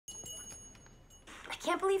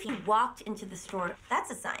can't believe he walked into the store. That's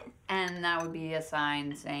a sign. And that would be a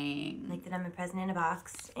sign saying... Like that I'm a present in a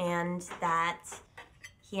box, and that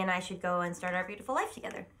he and I should go and start our beautiful life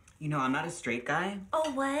together. You know, I'm not a straight guy.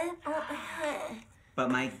 Oh, what? Oh, but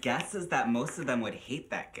my guess is that most of them would hate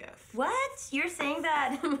that gift. what? You're saying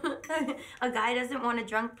that a guy doesn't want a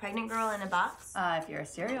drunk pregnant girl in a box? If you're a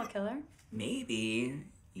serial killer. Maybe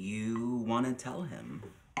you want to tell him.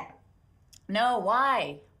 No,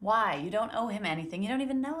 why? Why? You don't owe him anything. You don't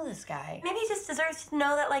even know this guy. Maybe he just deserves to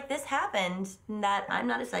know that, like, this happened, and that I'm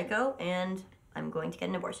not a psycho, and I'm going to get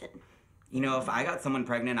an abortion. You know, if I got someone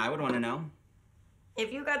pregnant, I would want to know.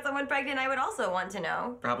 If you got someone pregnant, I would also want to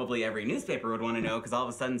know. Probably every newspaper would want to know, because all of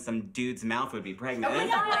a sudden some dude's mouth would be pregnant. Oh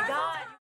my God!